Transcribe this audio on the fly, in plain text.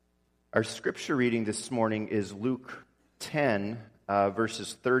Our scripture reading this morning is Luke 10,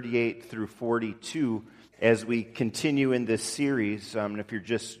 verses 38 through 42, as we continue in this series. If you're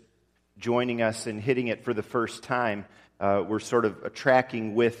just joining us and hitting it for the first time, we're sort of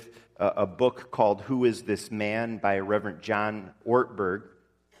tracking with a book called Who is This Man by Reverend John Ortberg,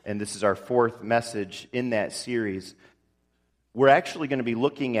 and this is our fourth message in that series. We're actually going to be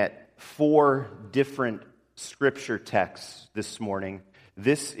looking at 4 different scripture texts this morning.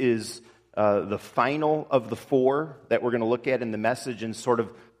 This is the final of the 4 that we're going to look at in the message and sort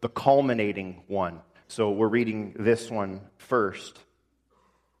of the culminating one. So we're reading this one first.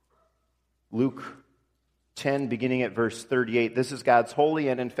 Luke 10, beginning at verse 38. This is God's holy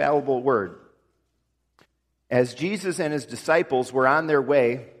and infallible word. As Jesus and his disciples were on their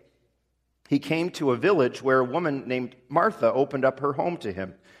way, he came to a village where a woman named Martha opened up her home to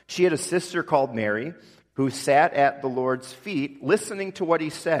him. She had a sister called Mary, who sat at the Lord's feet, listening to what he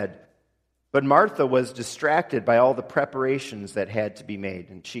said. But Martha was distracted by all the preparations that had to be made.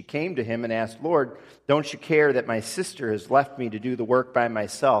 And she came to him and asked, "Lord, don't you care that my sister has left me to do the work by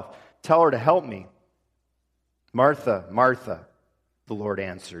myself? Tell her to help me." "Martha, Martha," the Lord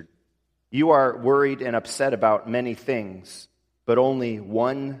answered, "you are worried and upset about many things, but only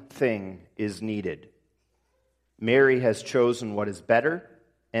one thing is needed. Mary has chosen what is better,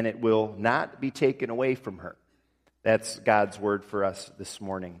 and it will not be taken away from her." That's God's word for us this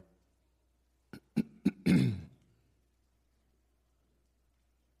morning.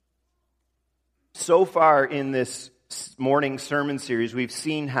 So far in this morning sermon series, we've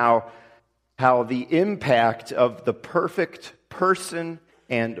seen how the impact of the perfect person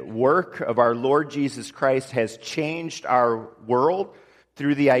and work of our Lord Jesus Christ has changed our world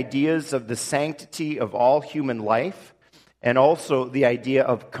through the ideas of the sanctity of all human life, and also the idea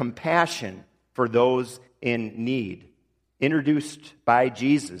of compassion for those in need, introduced by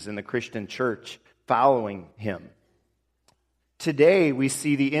Jesus in the Christian church following him. Today, we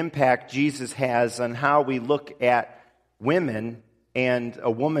see the impact Jesus has on how we look at women and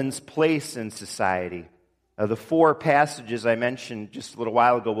a woman's place in society. The 4 passages I mentioned just a little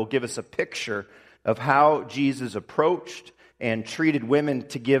while ago will give us a picture of how Jesus approached and treated women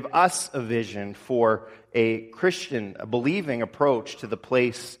to give us a vision for a Christian, a believing approach to the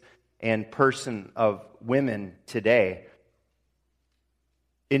place and person of women today.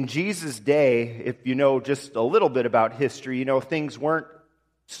 In Jesus' day, if you know just a little bit about history, you know things weren't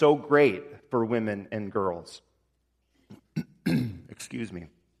so great for women and girls. Excuse me.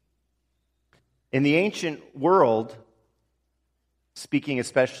 In the ancient world, speaking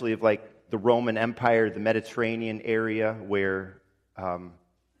especially of like the Roman Empire, the Mediterranean area where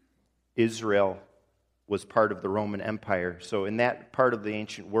Israel was part of the Roman Empire. So in that part of the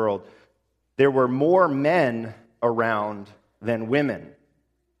ancient world, there were more men around than women.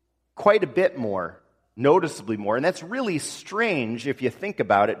 Quite a bit more, noticeably more. And that's really strange if you think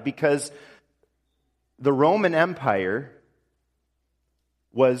about it, because the Roman Empire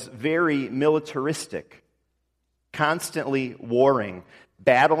was very militaristic, constantly warring,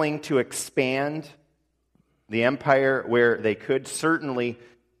 battling to expand the empire where they could, certainly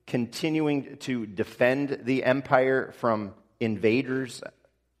continuing to defend the empire from invaders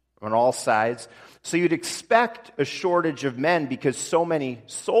on all sides. So you'd expect a shortage of men because so many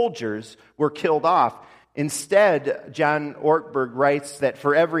soldiers were killed off. Instead, John Ortberg writes that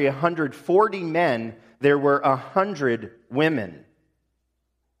for every 140 men, there were 100 women.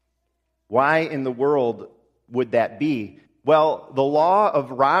 Why in the world would that be? Well, the law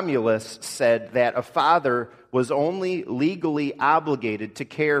of Romulus said that a father was only legally obligated to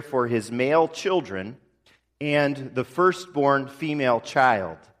care for his male children and the firstborn female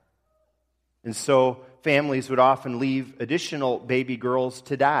child. And so families would often leave additional baby girls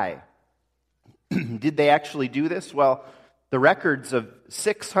to die. Did they actually do this? Well, the records of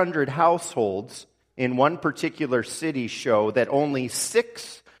 600 households in one particular city show that only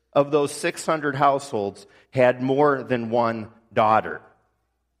 6 of those 600 households had more than one daughter.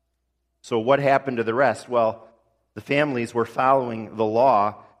 So what happened to the rest? Well, the families were following the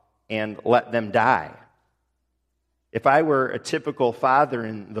law and let them die. If I were a typical father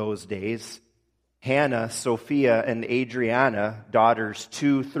in those days, Hannah, Sophia, and Adriana, daughters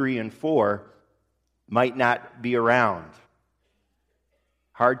 2, 3, and 4, might not be around.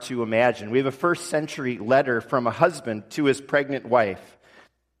 Hard to imagine. We have a first century letter from a husband to his pregnant wife.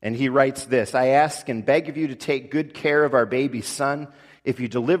 And he writes this: "I ask and beg of you to take good care of our baby son. If you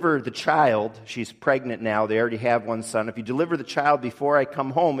deliver the child," she's pregnant now, they already have one son. "If you deliver the child before I come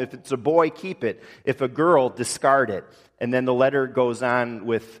home, if it's a boy, keep it. If a girl, discard it." And then the letter goes on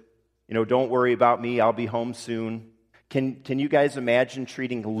with, don't worry about me, I'll be home soon. Can you guys imagine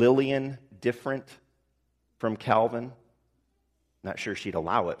treating Lillian different from Calvin? Not sure she'd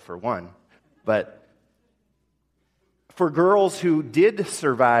allow it, for one. But for girls who did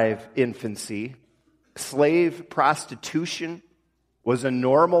survive infancy, slave prostitution was a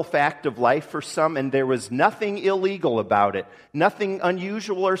normal fact of life for some, and there was nothing illegal about it, nothing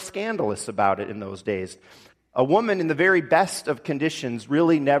unusual or scandalous about it in those days. A woman in the very best of conditions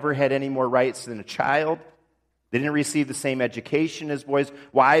really never had any more rights than a child. They didn't receive the same education as boys.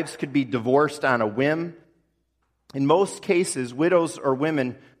 Wives could be divorced on a whim. In most cases, widows or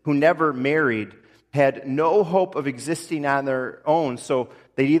women who never married had no hope of existing on their own, so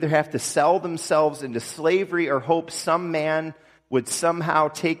they'd either have to sell themselves into slavery or hope some man would somehow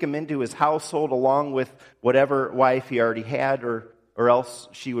take them into his household along with whatever wife he already had, or else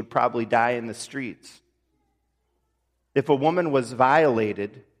she would probably die in the streets. If a woman was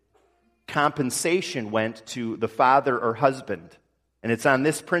violated, compensation went to the father or husband. And it's on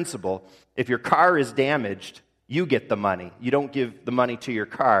this principle: if your car is damaged, you get the money. You don't give the money to your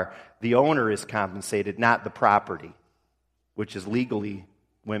car. The owner is compensated, not the property, which is legally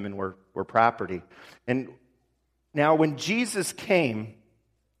women were property. And now when Jesus came,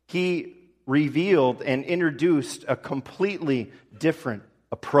 he revealed and introduced a completely different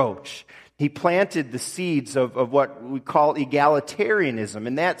approach. He planted the seeds of what we call egalitarianism,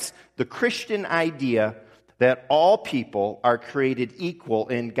 and that's the Christian idea that all people are created equal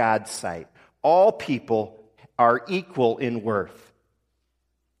in God's sight. All people are equal in worth.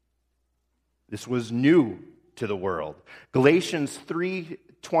 This was new to the world. Galatians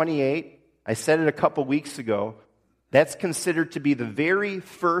 3:28, I said it a couple weeks ago, that's considered to be the very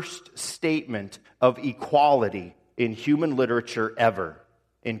first statement of equality in human literature ever.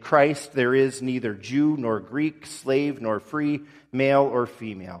 In Christ there is neither Jew nor Greek, slave nor free, male or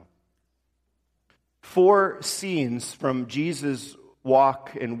female. 4 scenes from Jesus'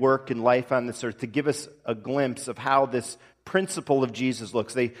 walk and work and life on this earth to give us a glimpse of how this principle of Jesus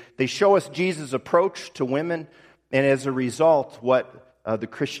looks. They show us Jesus' approach to women, and as a result, what the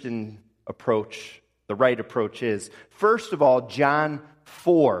Christian approach, the right approach is. First of all, John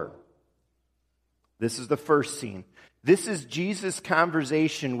 4. This is the first scene. This is Jesus'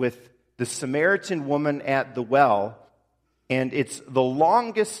 conversation with the Samaritan woman at the well, and it's the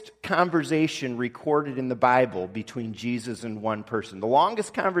longest conversation recorded in the Bible between Jesus and one person. The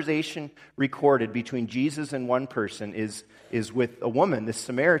longest conversation recorded between Jesus and one person is with a woman, this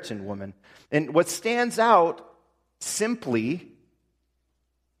Samaritan woman. And what stands out simply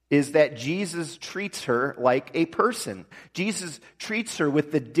is that Jesus treats her like a person. Jesus treats her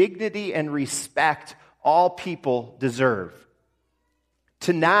with the dignity and respect all people deserve.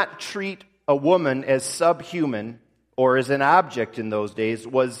 To not treat a woman as subhuman or as an object in those days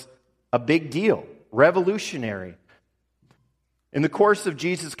was a big deal, revolutionary. In the course of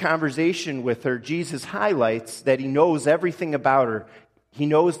Jesus' conversation with her, Jesus highlights that he knows everything about her. He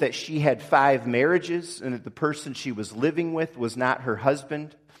knows that she had 5 marriages and that the person she was living with was not her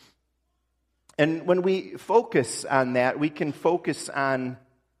husband. And when we focus on that, we can focus on,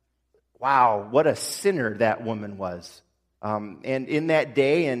 wow, what a sinner that woman was. And in that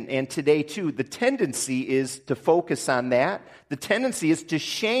day and today too, the tendency is to focus on that. The tendency is to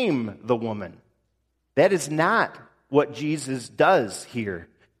shame the woman. That is not what Jesus does here.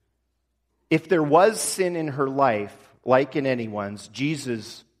 If there was sin in her life, like in anyone's,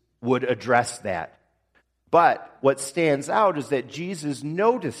 Jesus would address that. But what stands out is that Jesus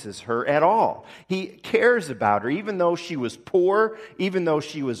notices her at all. He cares about her, even though she was poor, even though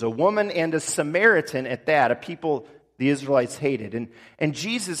she was a woman and a Samaritan at that, a people the Israelites hated. And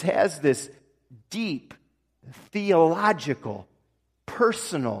Jesus has this deep, theological,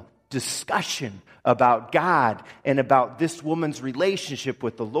 personal discussion about God and about this woman's relationship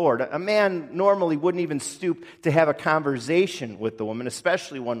with the Lord. A man normally wouldn't even stoop to have a conversation with the woman,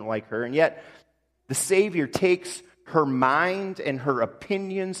 especially one like her, and yet the Savior takes her mind and her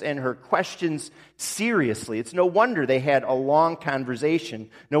opinions and her questions seriously. It's no wonder they had a long conversation.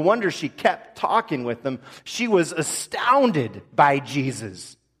 No wonder she kept talking with them. She was astounded by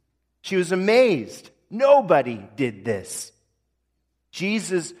Jesus. She was amazed. Nobody did this.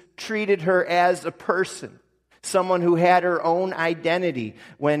 Jesus treated her as a person, someone who had her own identity,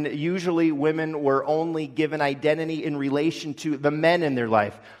 when usually women were only given identity in relation to the men in their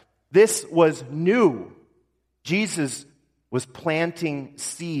life. This was new. Jesus was planting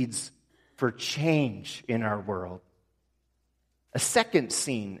seeds for change in our world. A second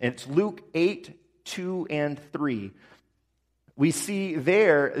scene, it's Luke 8:2 and 3. We see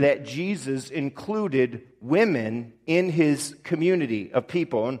there that Jesus included women in his community of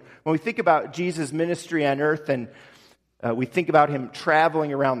people. And when we think about Jesus' ministry on earth and We think about him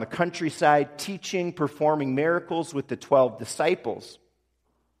traveling around the countryside, teaching, performing miracles with the 12 disciples.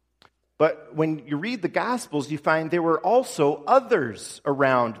 But when you read the Gospels, you find there were also others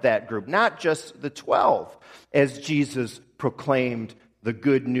around that group, not just the 12, as Jesus proclaimed the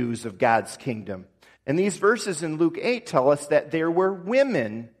good news of God's kingdom. And these verses in Luke 8 tell us that there were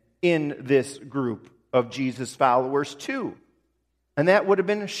women in this group of Jesus' followers too. And that would have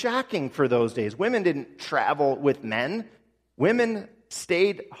been shocking for those days. Women didn't travel with men. Women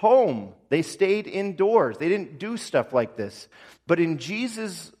stayed home. They stayed indoors. They didn't do stuff like this. But in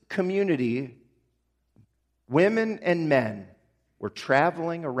Jesus' community, women and men were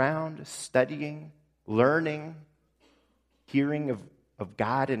traveling around, studying, learning, hearing of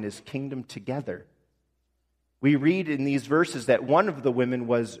God and his kingdom together. We read in these verses that one of the women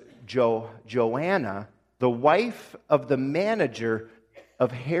was Joanna, the wife of the manager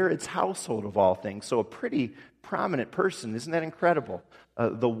of Herod's household, of all things. So a pretty prominent person. Isn't that incredible?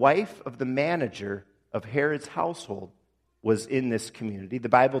 The wife of the manager of Herod's household was in this community. The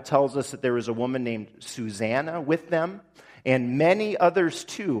Bible tells us that there was a woman named Susanna with them, and many others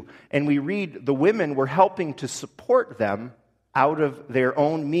too. And we read the women were helping to support them out of their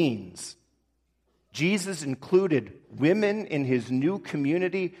own means. Jesus included women in his new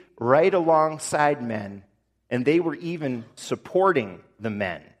community right alongside men, and they were even supporting the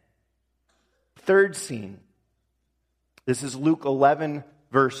men. Third scene. This is Luke 11,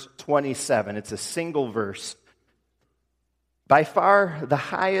 verse 27. It's a single verse. By far, the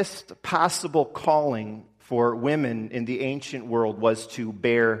highest possible calling for women in the ancient world was to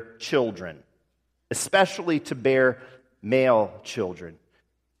bear children, especially to bear male children.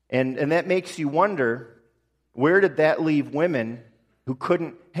 And that makes you wonder, where did that leave women who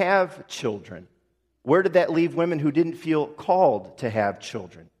couldn't have children? Where did that leave women who didn't feel called to have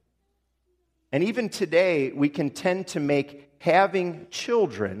children? And even today, we can tend to make having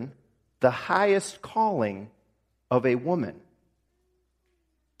children the highest calling of a woman.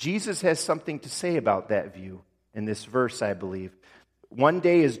 Jesus has something to say about that view in this verse, I believe. One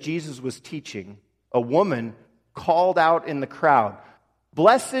day as Jesus was teaching, a woman called out in the crowd,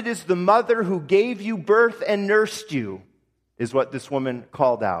 "Blessed is the mother who gave you birth and nursed you," is what this woman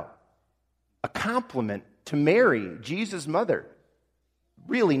called out. A compliment to Mary, Jesus' mother.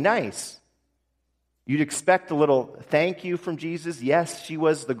 Really nice. You'd expect a little thank you from Jesus. Yes, she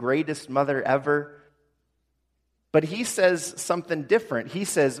was the greatest mother ever. But he says something different. He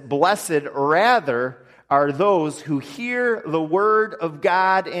says, "Blessed rather are those who hear the word of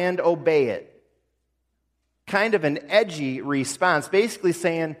God and obey it." Kind of an edgy response, basically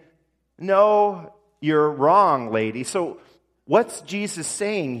saying, "No, you're wrong, lady." So what's Jesus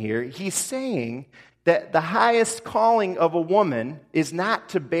saying here? He's saying that the highest calling of a woman is not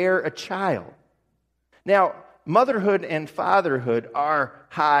to bear a child. Now, motherhood and fatherhood are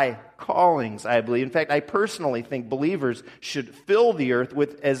high callings, I believe. In fact, I personally think believers should fill the earth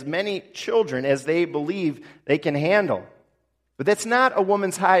with as many children as they believe they can handle. But that's not a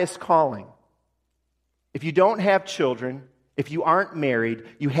woman's highest calling. If you don't have children, if you aren't married,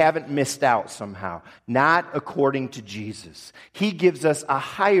 you haven't missed out somehow. Not according to Jesus. He gives us a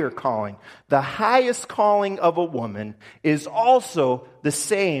higher calling. The highest calling of a woman is also the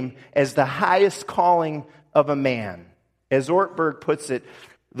same as the highest calling of a man. As Ortberg puts it,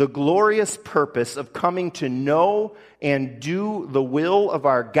 the glorious purpose of coming to know and do the will of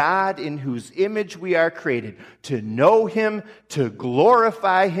our God in whose image we are created. To know him, to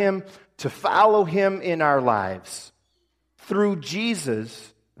glorify him, to follow him in our lives. Through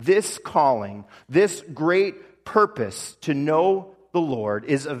Jesus, this calling, this great purpose to know the Lord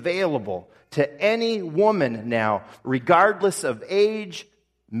is available to any woman now, regardless of age,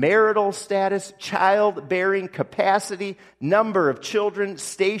 marital status, childbearing capacity, number of children,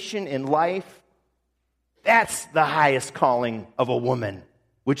 station in life. That's the highest calling of a woman,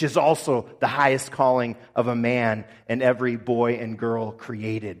 which is also the highest calling of a man and every boy and girl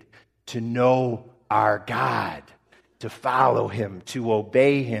created. To know our God, to follow him, to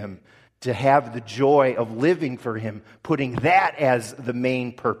obey him, to have the joy of living for him, putting that as the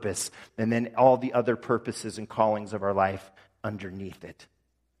main purpose, and then all the other purposes and callings of our life underneath it.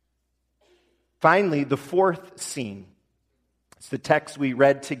 Finally, the fourth scene. It's the text we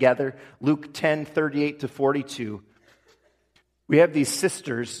read together, Luke 10:38 to 42. We have these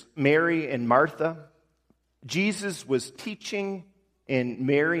sisters, Mary and Martha. Jesus was teaching in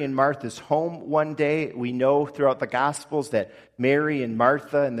Mary and Martha's home one day. We know throughout the Gospels that Mary and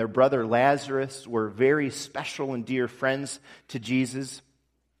Martha and their brother Lazarus were very special and dear friends to Jesus.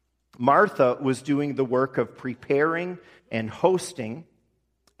 Martha was doing the work of preparing and hosting,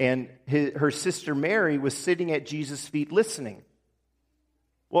 and her sister Mary was sitting at Jesus' feet listening.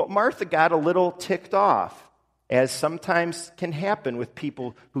 Well, Martha got a little ticked off, as sometimes can happen with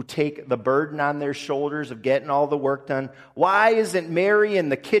people who take the burden on their shoulders of getting all the work done. Why isn't Mary in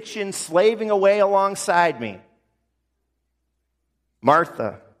the kitchen slaving away alongside me?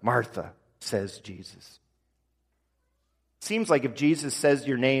 Martha, Martha, says Jesus. Seems like if Jesus says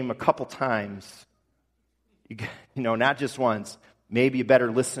your name a couple times, not just once, maybe you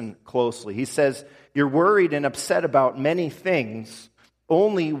better listen closely. He says, you're worried and upset about many things.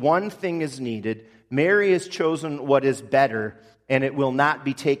 Only one thing is needed. Mary has chosen what is better, and it will not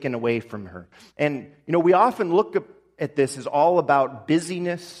be taken away from her. And, we often look at this as all about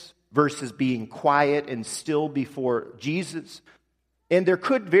busyness versus being quiet and still before Jesus. And there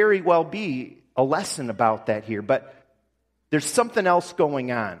could very well be a lesson about that here, but there's something else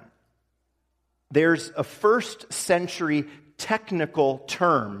going on. There's a first century technical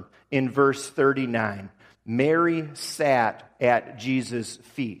term in verse 39. Mary sat at Jesus'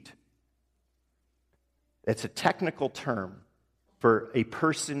 feet. That's a technical term for a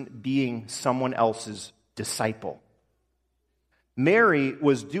person being someone else's disciple. Mary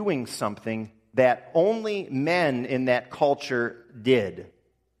was doing something that only men in that culture did: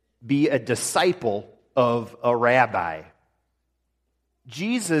 be a disciple of a rabbi.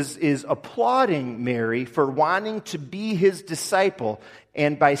 Jesus is applauding Mary for wanting to be his disciple,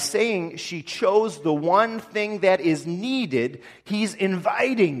 and by saying she chose the one thing that is needed, he's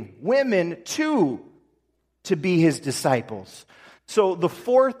inviting women too to be his disciples. So the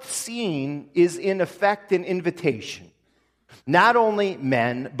fourth scene is in effect an invitation. Not only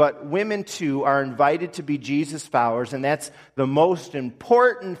men, but women too are invited to be Jesus followers, and that's the most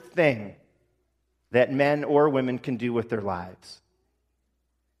important thing that men or women can do with their lives.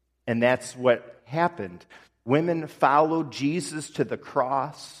 And that's what happened. Women followed Jesus to the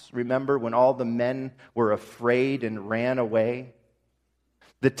cross. Remember when all the men were afraid and ran away?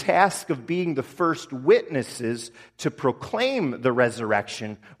 The task of being the first witnesses to proclaim the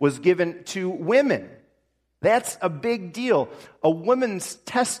resurrection was given to women. That's a big deal. A woman's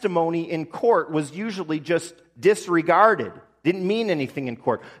testimony in court was usually just disregarded. Didn't mean anything in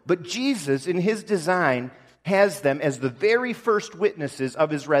court. But Jesus, in his design, has them as the very first witnesses of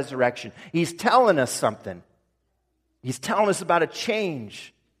his resurrection. He's telling us something. He's telling us about a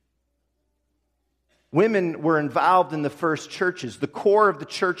change. Women were involved in the first churches. The core of the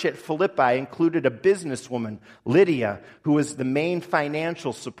church at Philippi included a businesswoman, Lydia, who was the main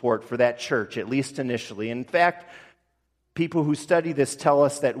financial support for that church, at least initially. In fact, people who study this tell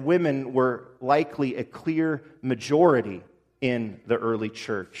us that women were likely a clear majority in the early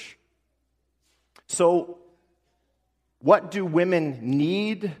church. So, what do women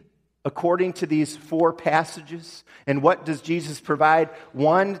need according to these four passages? And what does Jesus provide?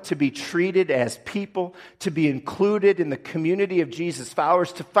 One, to be treated as people, to be included in the community of Jesus'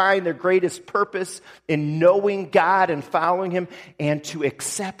 followers, to find their greatest purpose in knowing God and following him, and to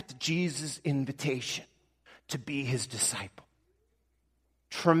accept Jesus' invitation to be his disciple.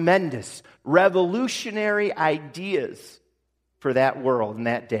 Tremendous, revolutionary ideas for that world in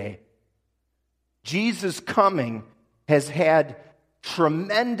that day. Jesus' coming has had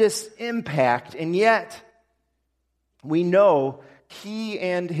tremendous impact, and yet we know he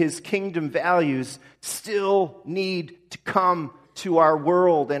and his kingdom values still need to come to our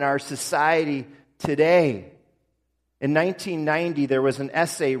world and our society today. In 1990, there was an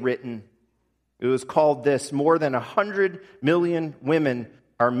essay written. It was called this: More than 100 million women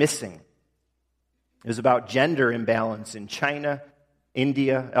are missing. It was about gender imbalance in China,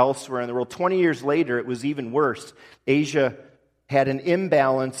 India, elsewhere in the world. 20 years later, it was even worse. Asia had an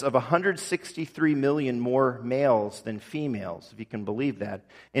imbalance of 163 million more males than females, if you can believe that.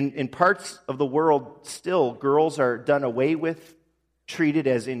 In parts of the world, still, girls are done away with, treated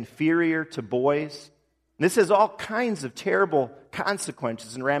as inferior to boys. And this has all kinds of terrible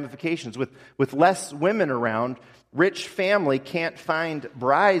consequences and ramifications. With less women around, rich family can't find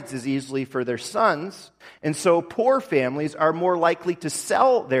brides as easily for their sons, and so poor families are more likely to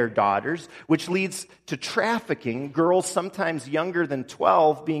sell their daughters, which leads to trafficking, girls sometimes younger than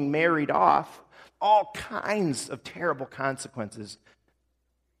 12 being married off, all kinds of terrible consequences.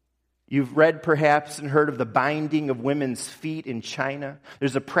 You've read perhaps and heard of the binding of women's feet in China.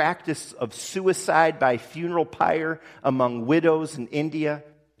 There's a practice of suicide by funeral pyre among widows in India.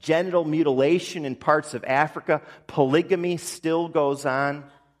 Genital mutilation in parts of Africa. Polygamy still goes on.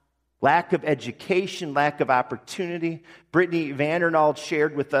 Lack of education, lack of opportunity. Brittany Vandernaald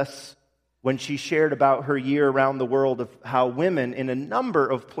shared with us when she shared about her year around the world of how women in a number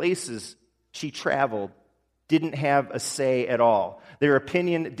of places she traveled didn't have a say at all. Their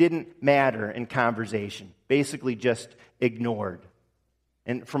opinion didn't matter in conversation, basically just ignored.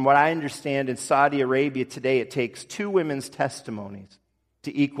 And from what I understand, in Saudi Arabia today, it takes 2 women's testimonies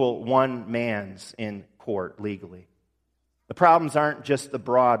to equal 1 man's in court legally. The problems aren't just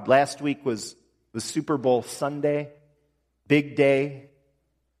abroad. Last week was the Super Bowl Sunday, big day.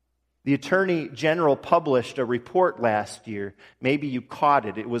 The Attorney General published a report last year. Maybe you caught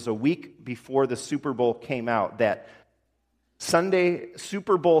it. It was a week before the Super Bowl came out, that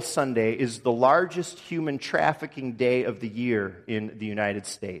Super Bowl Sunday is the largest human trafficking day of the year in the United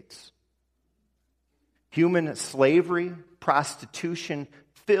States. Human slavery, prostitution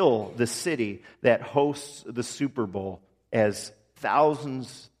fill the city that hosts the Super Bowl as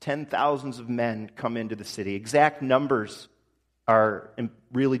thousands, 10,000s of men come into the city. Exact numbers are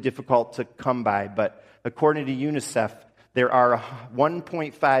really difficult to come by, but according to UNICEF, there are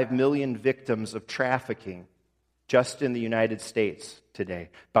 1.5 million victims of trafficking just in the United States today.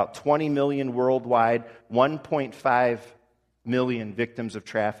 About 20 million worldwide, 1.5 million victims of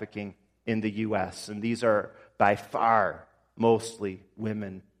trafficking in the U.S. And these are by far mostly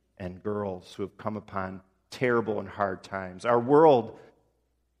women and girls who have come upon terrible and hard times. Our world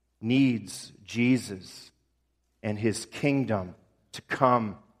needs Jesus and His kingdom to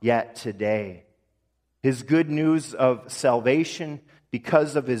come yet today. His good news of salvation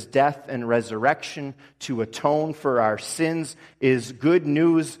because of His death and resurrection to atone for our sins is good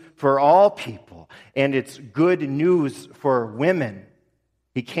news for all people, and it's good news for women.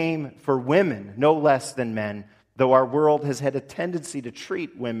 He came for women, no less than men, though our world has had a tendency to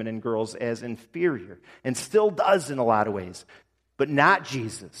treat women and girls as inferior, and still does in a lot of ways. But not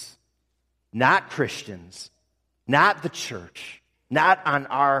Jesus, not Christians, not the church, not on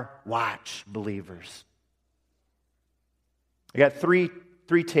our watch, believers. I got three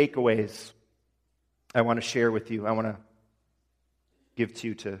takeaways I want to share with you. I want to give to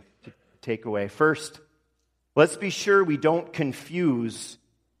you to take away. First, let's be sure we don't confuse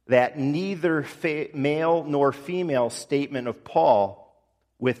that neither male nor female statement of Paul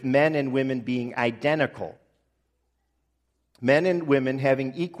with men and women being identical. Men and women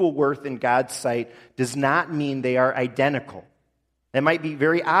having equal worth in God's sight does not mean they are identical. That might be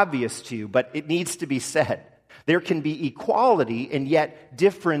very obvious to you, but it needs to be said. There can be equality and yet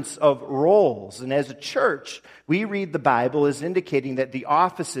difference of roles. And as a church, we read the Bible as indicating that the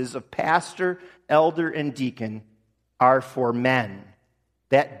offices of pastor, elder, and deacon are for men.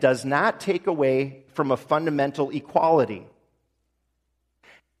 That does not take away from a fundamental equality.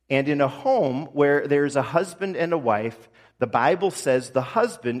 And in a home where there's a husband and a wife, the Bible says the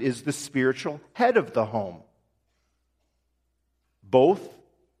husband is the spiritual head of the home. Both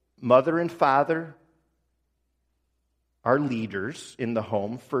mother and father are leaders in the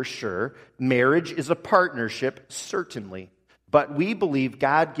home, for sure. Marriage is a partnership, certainly. But we believe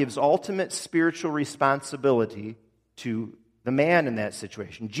God gives ultimate spiritual responsibility to the man in that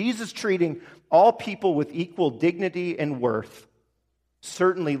situation. Jesus treating all people with equal dignity and worth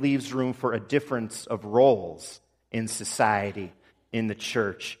certainly leaves room for a difference of roles in society, in the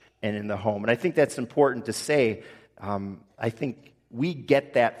church, and in the home. And I think that's important to say. I think we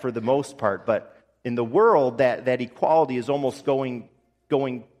get that for the most part, but in the world, that equality is almost going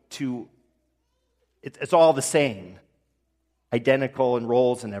to, it's all the same, identical in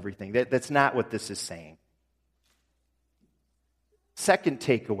roles and everything. That's not what this is saying. Second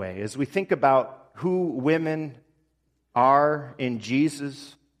takeaway, as we think about who women are in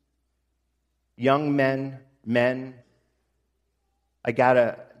Jesus, young men,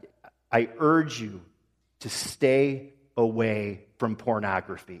 I urge you to stay away from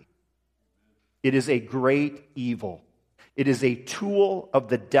pornography. It is a great evil. It is a tool of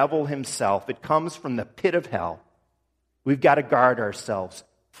the devil himself. It comes from the pit of hell. We've got to guard ourselves.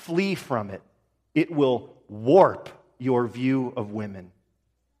 Flee from it. It will warp your view of women.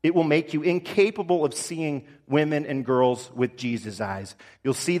 It will make you incapable of seeing women and girls with Jesus' eyes.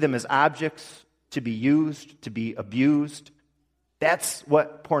 You'll see them as objects to be used, to be abused. That's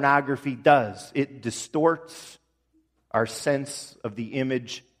what pornography does. It distorts our sense of the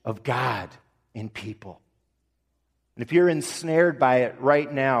image of God in people. And if you're ensnared by it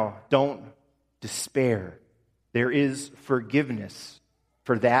right now, don't despair. There is forgiveness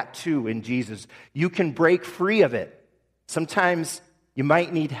for that too in Jesus. You can break free of it. Sometimes you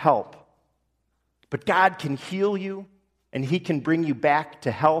might need help. But God can heal you and He can bring you back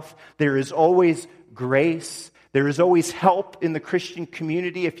to health. There is always grace. There is always help in the Christian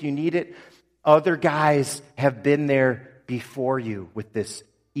community if you need it. Other guys have been there before you with this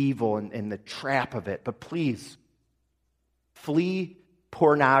evil and the trap of it. But please, flee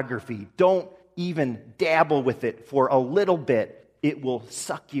pornography. Don't even dabble with it for a little bit, it will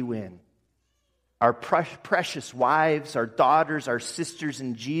suck you in. Our precious wives, our daughters, our sisters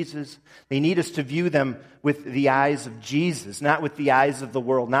in Jesus, they need us to view them with the eyes of Jesus, not with the eyes of the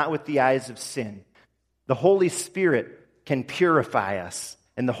world, not with the eyes of sin. The Holy Spirit can purify us,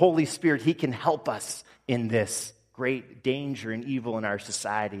 and the Holy Spirit, He can help us in this great danger and evil in our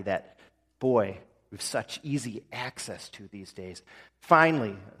society that, boy, we have such easy access to these days.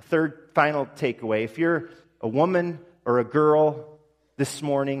 Finally, final takeaway, if you're a woman or a girl this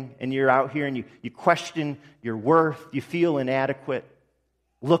morning and you're out here and you question your worth, you feel inadequate,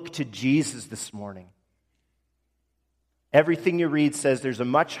 look to Jesus this morning. Everything you read says there's a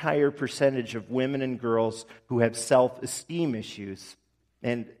much higher percentage of women and girls who have self-esteem issues.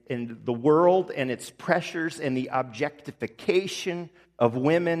 And the world and its pressures and the objectification of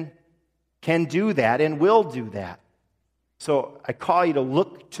women can do that and will do that. So I call you to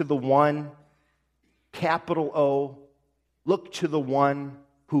look to the one, capital O, look to the one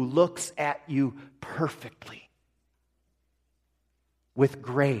who looks at you perfectly, with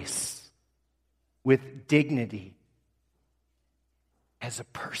grace, with dignity, as a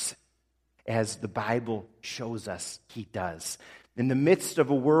person, as the Bible shows us He does. In the midst of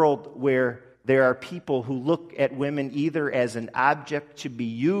a world where there are people who look at women either as an object to be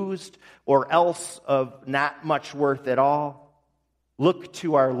used or else of not much worth at all, look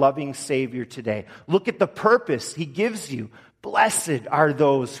to our loving Savior today. Look at the purpose He gives you. Blessed are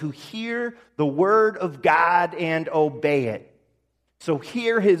those who hear the word of God and obey it. So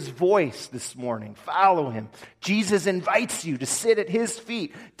hear His voice this morning. Follow Him. Jesus invites you to sit at His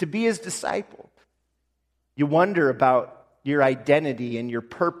feet, to be His disciple. You wonder about your identity and your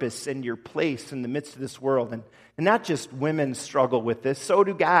purpose and your place in the midst of this world. And not just women struggle with this, so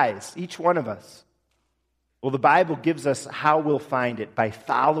do guys, each one of us. Well, the Bible gives us how we'll find it, by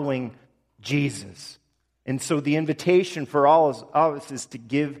following Jesus. And so the invitation for all of us is to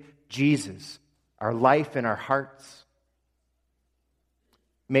give Jesus our life and our hearts.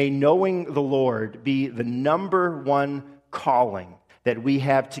 May knowing the Lord be the number one calling that we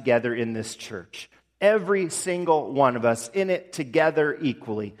have together in this church. Every single one of us in it together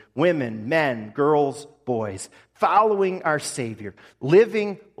equally. Women, men, girls, boys. Following our Savior.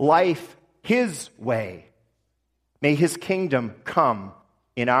 Living life His way. May His kingdom come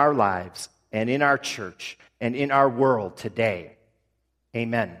in our lives and in our church and in our world today.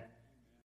 Amen.